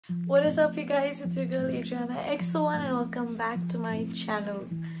What is up, you guys? It's your girl Adriana XO1 and welcome back to my channel.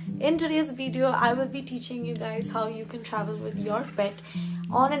 In today's video, I will be teaching you guys how you can travel with your pet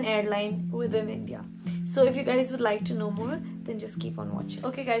on an airline within India. So if you guys would like to know more, then just keep on watching.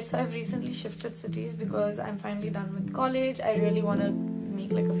 Okay guys, so I've recently shifted cities because I'm finally done with college. I really want to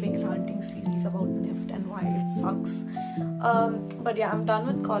make like a big ranting series about NIFT and why it sucks. But yeah, I'm done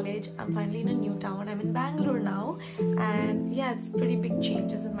with college. I'm finally in a new town. I'm in Bangalore now, and yeah, it's pretty big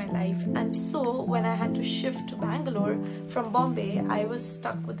changes in my life. And so when I had to shift to Bangalore from Bombay, I was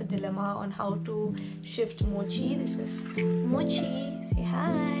stuck with the dilemma on how to shift Mochi. This is Mochi, say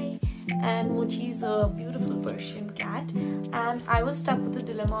hi. And Mochi is a beautiful Persian cat, and I was stuck with the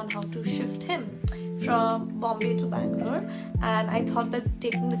dilemma on how to shift him from Bombay to Bangalore. And I thought that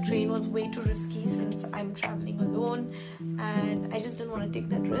taking the train was way too risky since I'm traveling alone and I just didn't want to take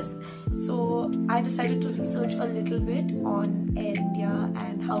that risk. So I decided to research a little bit on Air India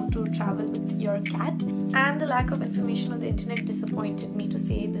and how to travel with your cat, and the lack of information on the internet disappointed me, to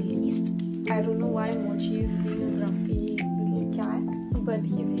say the least. I don't know why Mochi is being a grumpy little cat, but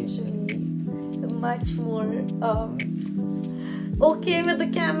he's usually much more okay with the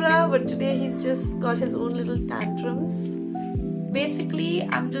camera, but today he's just got his own little tantrums. Basically,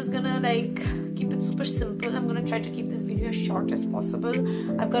 I'm just gonna keep it super simple. I'm gonna try to keep this video as short as possible.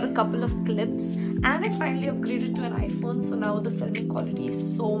 I've got a couple of clips, and I finally upgraded to an iPhone, so now the filming quality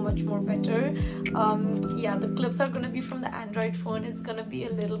is so much more better. Yeah, the clips are gonna be from the Android phone. It's gonna be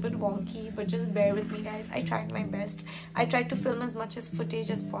a little bit wonky, but just bear with me guys. I tried my best. I tried to film as much as footage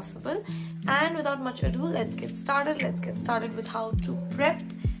as possible, and without much ado, let's get started. Let's get started with how to prep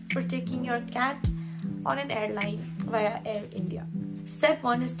for taking your cat on an airline via Air India. Step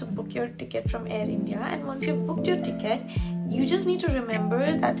 1 is to book your ticket from Air India, and once you've booked your ticket, you just need to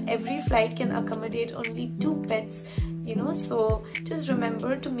remember that every flight can accommodate only 2 pets, so just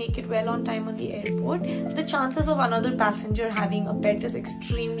remember to make it well on time on the airport. The chances of another passenger having a pet is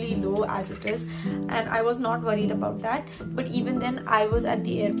extremely low as it is, and I was not worried about that. But even then, I was at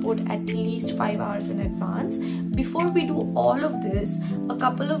the airport at least 5 hours in advance. Before we do all of this, a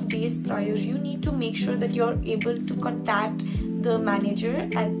couple of days prior, you need to make sure that you're able to contact the manager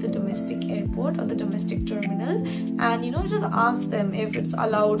at the domestic airport or the domestic terminal, and just ask them if it's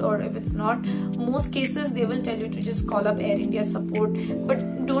allowed or if it's not. Most cases they will tell you to just call up Air India support,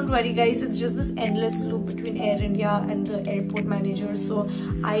 but don't worry guys, it's just this endless loop between Air India and the airport manager. So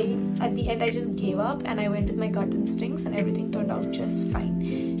at the end I just gave up and I went with my gut instincts, and everything turned out just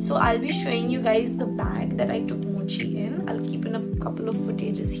fine. So I'll be showing you guys the bag that I took Mochi in. I'll keep in a couple of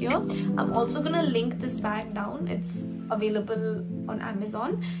footages here. I'm also gonna link this bag down. It's available on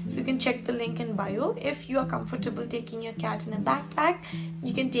Amazon, so you can check the link in bio. If you are comfortable taking your cat in a backpack,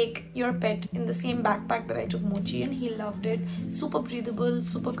 you can take your pet in the same backpack that I took Mochi in. He loved it. Super breathable,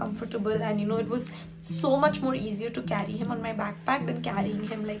 super comfortable, and it was so much more easier to carry him on my backpack than carrying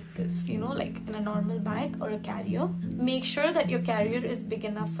him like this, like in a normal bag or a carrier. Make sure that your carrier is big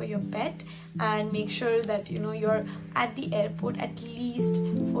enough for your pet, and make sure that you're at the airport at least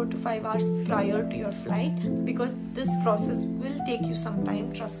 4 to 5 hours prior to your flight, because this process will take you some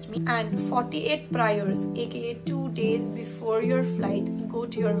time, trust me. And 48 priors, aka 2 days before your flight, go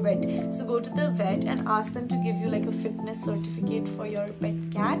to your vet. So go to the vet and ask them to give you like a fitness certificate for your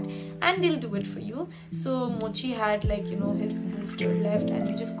pet cat, and they'll do it for you. So Mochi had his booster left, and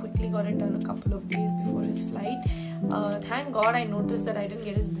we just quickly got it done a couple of days before his flight. Thank God I noticed that I didn't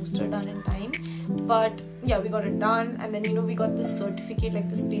get his booster done in time, but yeah, we got it done. And then we got this certificate, like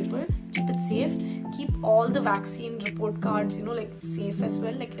this paper. Keep it safe. Keep all the vaccine report cards safe as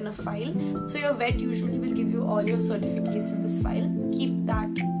well, in a file. So your vet usually will give you all your certificates in this file. Keep that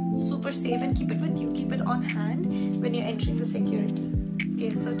super safe and keep it with you. Keep it on hand when you're entering the security. Okay,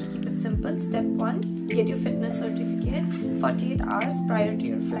 so to keep it simple, step 1, get your fitness certificate 48 hours prior to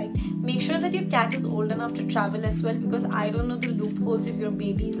your flight. Make sure that your cat is old enough to travel as well, because I don't know the loopholes if your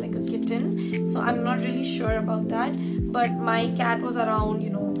baby is like a kitten, so I'm not really sure about that. But my cat was around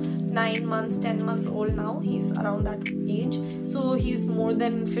 9 months, 10 months old now. He's around that age, so he's more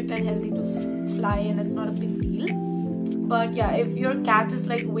than fit and healthy to fly, and it's not a big deal. But yeah, if your cat is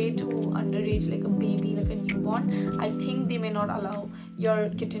way too underage, like a baby, like a newborn, I think they may not allow your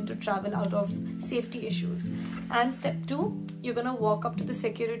kitten to travel out of safety issues. And step 2, you're gonna walk up to the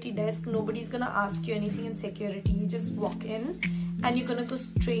security desk. Nobody's gonna ask you anything in security. You just walk in, and you're gonna go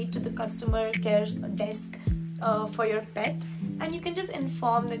straight to the customer care desk for your pet, and you can just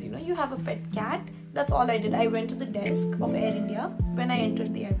inform that you have a pet cat. That's all I did. I went to the desk of Air India when I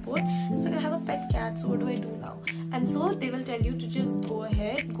entered the airport. So I have a pet cat, so what do I do now? and so they will tell you to just go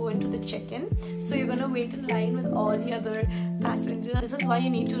ahead, go into the check-in. So you're gonna wait in line with all the other passengers. This is why you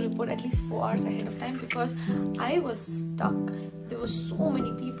need to report at least 4 hours ahead of time, because I was stuck. There were so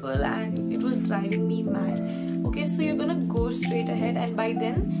many people and it was driving me mad. Okay, so you're gonna go straight ahead, and by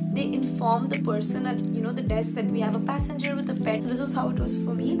then they inform the person at the desk that we have a passenger with a pet. So this was how it was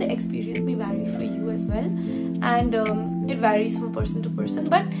for me. The experience may vary for you as well, and it varies from person to person,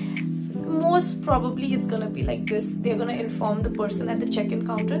 but most probably it's gonna be like this. They're gonna inform the person at the check-in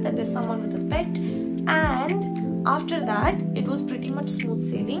counter that there's someone with a pet, and after that it was pretty much smooth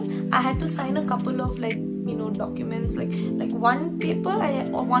sailing. I had to sign a couple of documents, like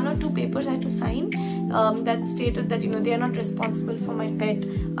one or two papers I had to sign that stated that they are not responsible for my pet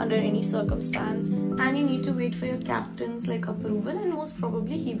under any circumstance, and you need to wait for your captain's approval, and most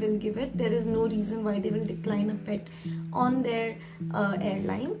probably he will give it. There is no reason why they will decline a pet on their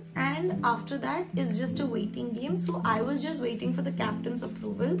airline. And after that is just a waiting game. So I was just waiting for the captain's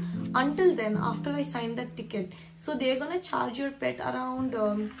approval until then, after I signed that ticket. So they're gonna charge your pet around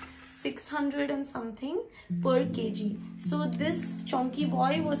 600 and something per kg. So this chonky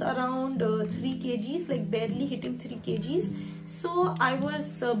boy was around 3 kgs, barely hitting 3 kgs. So I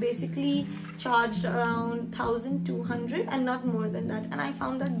was basically charged around 1200 and not more than that, and I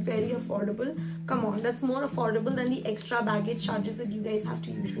found that very affordable. Come on, that's more affordable than the extra baggage charges that you guys have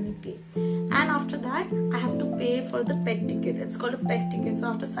to usually pay. And after that I have to pay for the pet ticket. It's called a pet ticket. So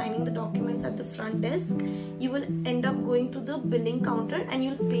after signing the documents at the front desk, you will end up going to the billing counter and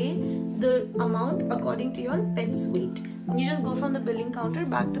you'll pay the amount according to your pet's weight. You just go from the billing counter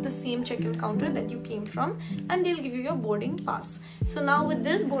back to the same check-in counter that you came from, and they'll give you your boarding pass. So now with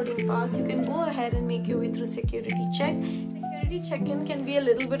this boarding pass, you can go ahead and make your way through security check. Security check-in can be a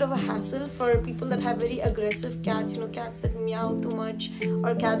little bit of a hassle for people that have very aggressive cats, cats that meow too much,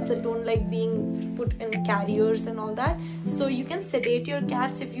 or cats that don't like being put in carriers and all that. So you can sedate your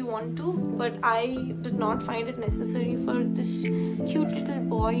cats if you want to, but I did not find it necessary for this cute little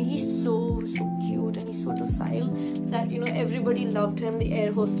boy. He's so cute and he's so docile that everybody loved him. The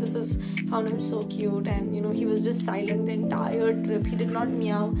air hostesses found him so cute, and he was just silent the entire trip. He did not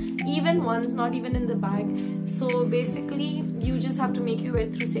meow even once, not even in the bag. So basically you just have to make your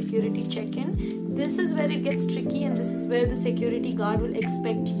way through security check-in. This is where it gets tricky, and this is where the security guard will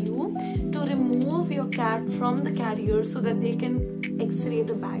expect you to remove your cat from the carrier so that they can x-ray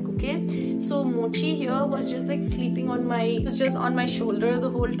the bag. Okay, so Mochi here was just sleeping on my shoulder the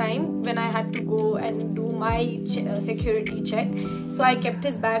whole time when I had to go and do my security check. So I kept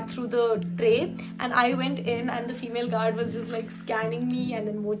his bag through the tray, and I went in, and the female guard was just scanning me, and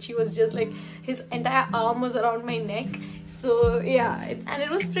then Mochi was just his entire arm was around my neck. So yeah, and it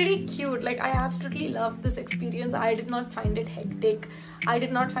was pretty cute. I absolutely loved this experience. I did not find it hectic. I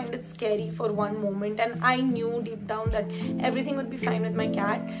did not find it scary for one moment, and I knew deep down that everything would be fine with my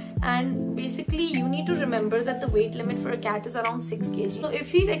cat. And basically you need to remember that the weight limit for a cat is around 6 kg. So if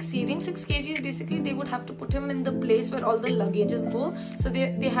he's exceeding 6 kgs, basically they would have to put him in the place where all the luggages go. So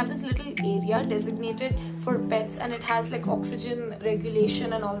they have this little area designated for pets, and it has oxygen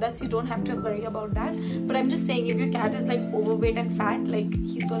regulation and all that, so you don't have to worry about that. But I'm just saying, if your cat is overweight and fat,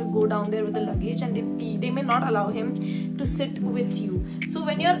 he's gonna go down there with the luggage, and they may not allow him to sit with you. So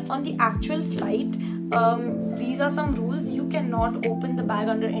when you're on the actual flight, these are some rules. You cannot open the bag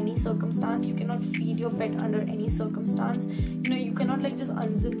under any circumstance. You cannot feed your pet under any circumstance. You cannot just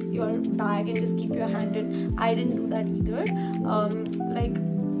unzip your bag and just keep your hand in. I didn't do that either.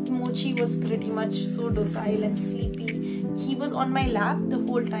 Mochi was pretty much so docile and sleepy. He was on my lap the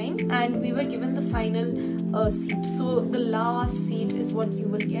whole time, and we were given the final seat. So the last seat is what you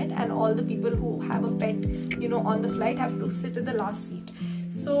will get, and all the people who have a pet on the flight have to sit in the last seat.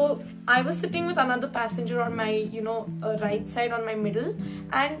 So I was sitting with another passenger on my right side, on my middle,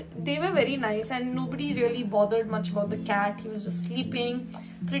 and they were very nice, and nobody really bothered much about the cat. He was just sleeping.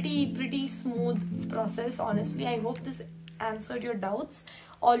 Pretty smooth process, honestly. I hope this answered your doubts.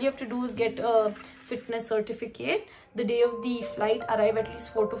 All you have to do is get a fitness certificate the day of the flight, arrive at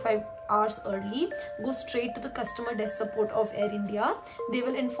least 4 to 5 hours early, go straight to the customer desk support of Air India. They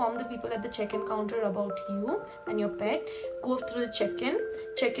will inform the people at the check-in counter about you and your pet. Go through the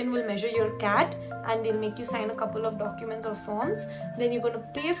check-in will measure your cat, and they'll make you sign a couple of documents or forms. Then you're going to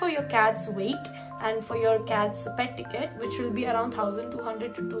pay for your cat's weight and for your cat's pet ticket, which will be around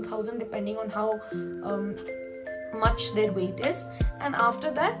 1200 to 2000 depending on how much their weight is. And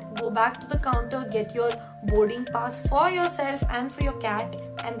after that, go back to the counter, get your boarding pass for yourself and for your cat,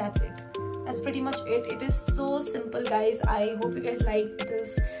 and that's it. That's pretty much it. It is so simple, guys. I hope you guys liked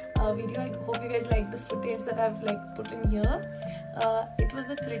this video. I hope you guys liked the footage that I've put in here. It was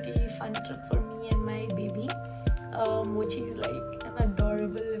a pretty fun trip for me and my baby. Mochi is like an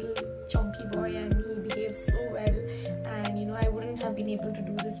adorable little chunky boy, and he behaves so well, and you know, I wouldn't have been able to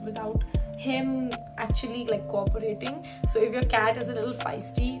do this without him actually like cooperating. So if your cat is a little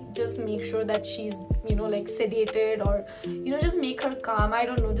feisty, just make sure that she's, you know, like sedated, or you know, just make her calm. I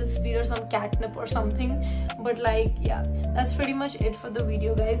don't know, just feed her some catnip or something. But like, yeah, that's pretty much it for the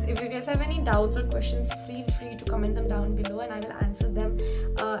video, guys. If you guys have any doubts or questions, feel free to comment them down below, and I will answer them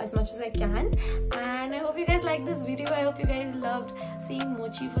as much as I can. And I hope you guys like this video. I hope you guys loved seeing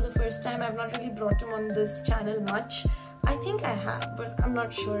Mochi for the first time. I've not really brought him on this channel much. I think I have, but I'm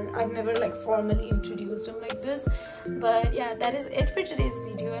not sure. I've never like formally introduced him like this. But yeah, that is it for today's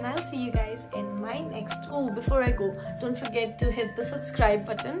video, and I'll see you guys in my next. Oh, before I go, don't forget to hit the subscribe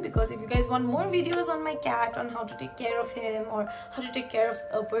button, because if you guys want more videos on my cat, on how to take care of him or how to take care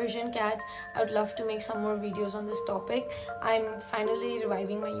of Persian cats, I would love to make some more videos on this topic. I'm finally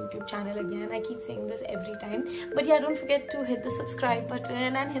reviving my YouTube channel again. I keep saying this every time, but yeah, don't forget to hit the subscribe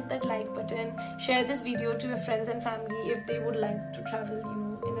button and hit that like button. Share this video to your friends and family if they would like to travel, you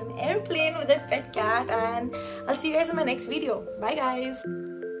know, in an airplane with their pet cat. And I'll see you guys in my next video. Bye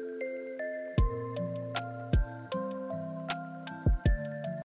guys.